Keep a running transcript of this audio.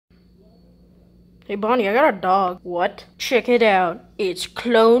Hey, Bonnie, I got a dog. What? Check it out. It's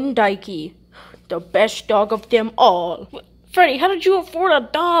Klondike, the best dog of them all. Freddy, how did you afford a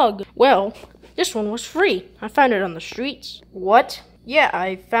dog? Well, this one was free. I found it on the streets. What? Yeah,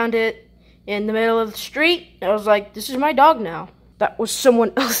 I found it in the middle of the street. I was like, this is my dog now. That was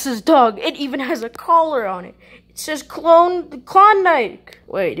someone else's dog. It even has a collar on it. It says Klondike.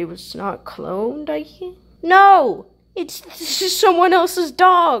 Wait, it was not Klondike? No! This is someone else's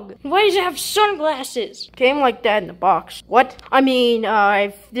dog. Why does it have sunglasses? Came like that in the box. What? I mean,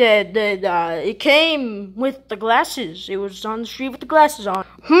 it came with the glasses. It was on the street with the glasses on.